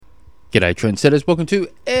G'day trendsetters, welcome to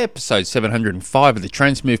episode 705 of the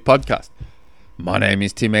Trainsmooth podcast. My name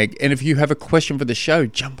is Tim Egg, and if you have a question for the show,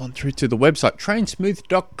 jump on through to the website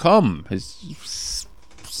trainsmooth.com.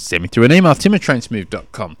 Send me through an email,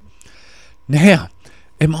 tim@trainsmooth.com. Now,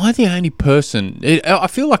 am I the only person, I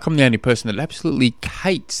feel like I'm the only person that absolutely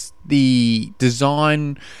hates the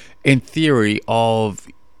design and theory of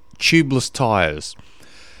tubeless tyres.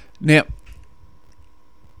 Now,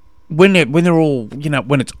 when they're all,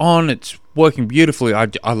 when it's on, it's working beautifully. I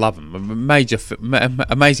love them. I'm a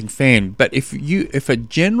amazing fan. But if a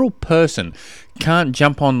general person can't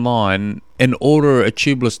jump online and order a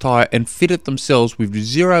tubeless tire and fit it themselves with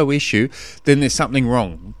zero issue, then there's something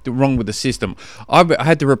wrong with the system. I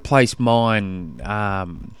had to replace mine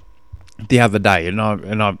the other day, and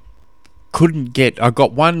I couldn't get. I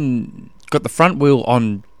got the front wheel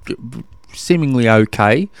on seemingly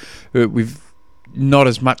okay, with not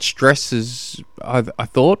as much stress as I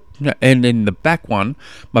thought, and in the back one,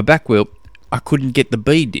 my back wheel, I couldn't get the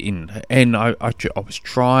bead in, and I was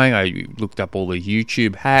trying. I looked up all the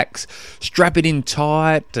YouTube hacks, strap it in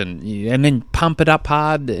tight, and then pump it up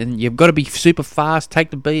hard, and you've got to be super fast.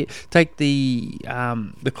 Take the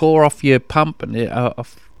core off your pump and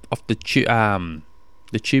off the tube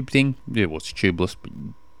thing. Yeah, well, it's tubeless, but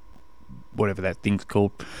whatever that thing's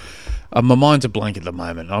called. My mind's a blank at the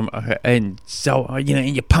moment. And so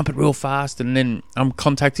you pump it real fast, and then I'm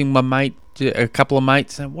contacting my mate, a couple of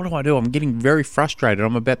mates, and what do? I'm getting very frustrated.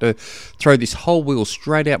 I'm about to throw this whole wheel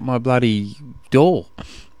straight out my bloody door.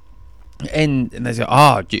 And they say,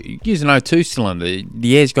 use an O2 cylinder.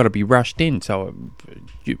 The air's got to be rushed in. So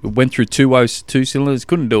I went through two cylinders,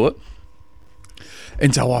 couldn't do it.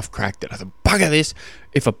 And so I've cracked it. I thought, bugger this.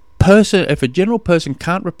 If a general person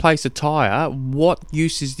can't replace a tyre, what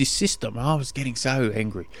use is this system? I was getting so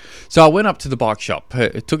angry. So I went up to the bike shop,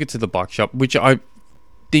 took it to the bike shop, which I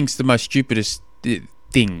think's the most stupidest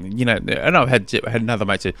thing, and I had another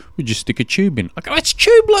mate say, "We'll just stick a tube in." I go, "It's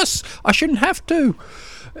tubeless. I shouldn't have to."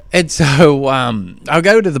 And so I'll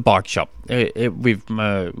go to the bike shop with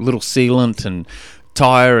my little sealant and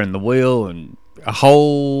tyre and the wheel and a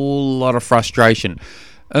whole lot of frustration.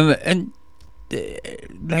 And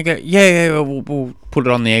they go, we'll put it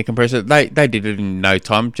on the air compressor. They did it in no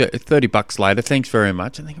time. $30 later, thanks very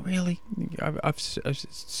much. And they go, really? I've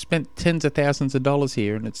spent tens of thousands of dollars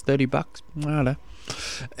here, and it's $30. I don't know.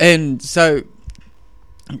 And so,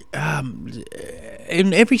 and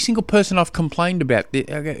every single person I've complained about,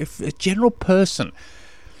 if a general person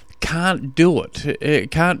can't do it,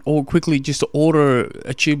 can't or quickly just order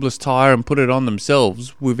a tubeless tire and put it on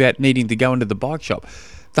themselves without needing to go into the bike shop,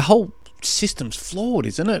 the whole system's flawed,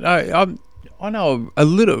 isn't it? I know a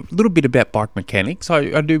little bit about bike mechanics.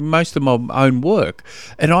 I do most of my own work,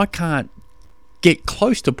 and I can't get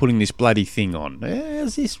close to putting this bloody thing on.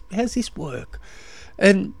 How's this work?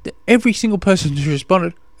 And every single person who's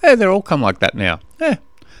responded, they're all come like that now. I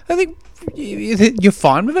think you're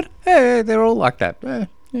fine with it. They're all like that.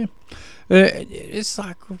 Yeah. It's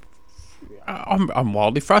like, I'm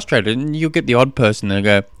wildly frustrated, and you'll get the odd person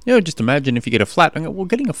that go, just imagine if you get a flat. I go, well,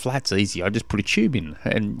 getting a flat's easy. I just put a tube in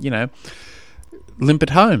and, limp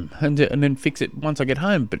it home and then fix it once I get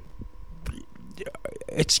home. But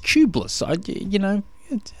it's tubeless.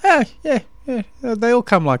 They all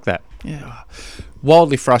come like that. Yeah,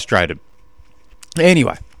 wildly frustrated.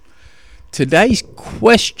 Anyway, today's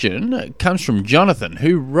question comes from Jonathan,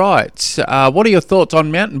 who writes, what are your thoughts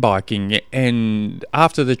on mountain biking and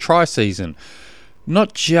after the tri-season?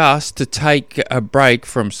 Not just to take a break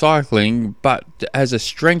from cycling, but as a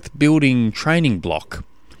strength-building training block.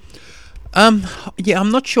 I'm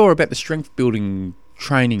not sure about the strength-building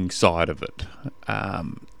training side of it.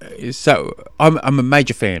 So I'm a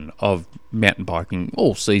major fan of mountain biking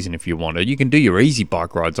all season if you want to. You can do your easy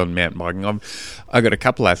bike rides on mountain biking. I've got a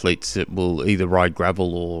couple of athletes that will either ride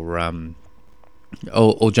gravel or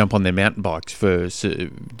jump on their mountain bikes to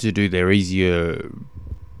do their easier,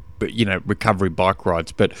 recovery bike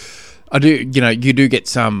rides. But I do, you do get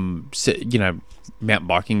some, mountain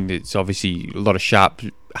biking. It's obviously a lot of sharp,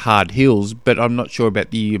 hard hills, but I'm not sure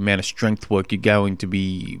about the amount of strength work you're going to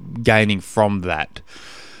be gaining from that.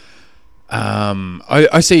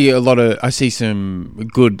 I see some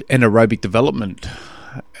good anaerobic development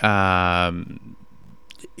happening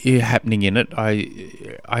in it.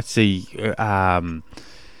 I see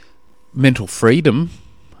mental freedom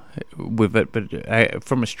with it, but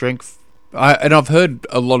from a strength, and I've heard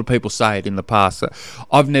a lot of people say it in the past.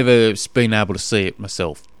 I've never been able to see it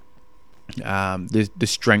myself. The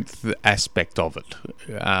strength aspect of it,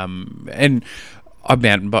 and I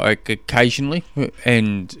mountain bike occasionally,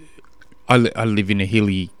 and I live in a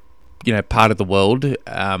hilly part of the world,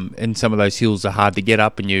 and some of those hills are hard to get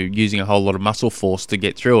up, and you're using a whole lot of muscle force to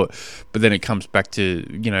get through it. But then it comes back to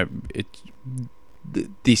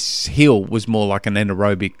this hill was more like an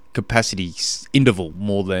anaerobic capacity interval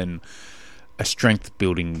more than a strength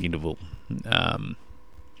building interval.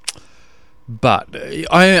 But but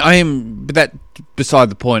that beside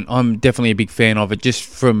the point. I'm definitely a big fan of it, just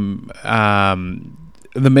from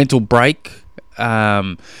the mental break.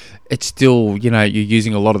 It's still, you're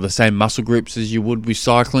using a lot of the same muscle groups as you would with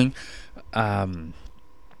cycling, and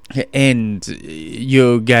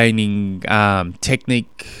you're gaining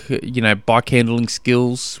technique, bike handling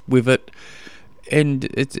skills with it, and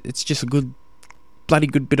it's just a bloody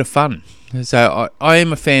good bit of fun. So I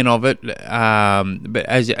am a fan of it, but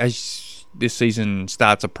as this season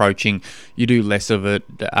starts approaching, you do less of it,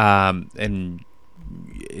 and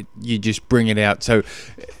you just bring it out. So,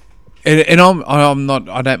 and I'm not.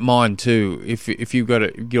 I don't mind too if you've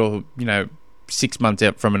got you're 6 months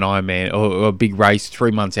out from an Ironman or a big race,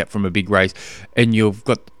 3 months out from a big race, and you've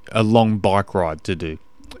got a long bike ride to do,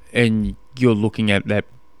 and you're looking at that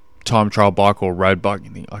time trial bike or road bike, and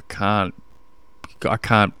you think, I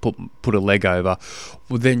can't put a leg over.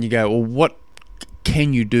 Well, then you go, well, what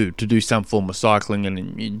can you do to do some form of cycling? And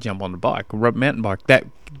then you jump on the bike or mountain bike. That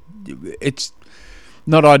it's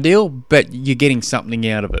not ideal, but you're getting something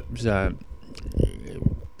out of it. So,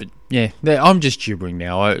 but yeah, I'm just gibbering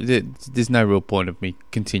now. There's no real point of me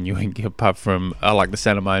continuing apart from I like the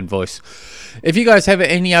sound of my own voice. If you guys have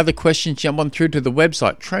any other questions, jump on through to the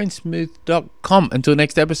website trainsmooth.com. Until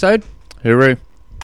next episode, hooroo.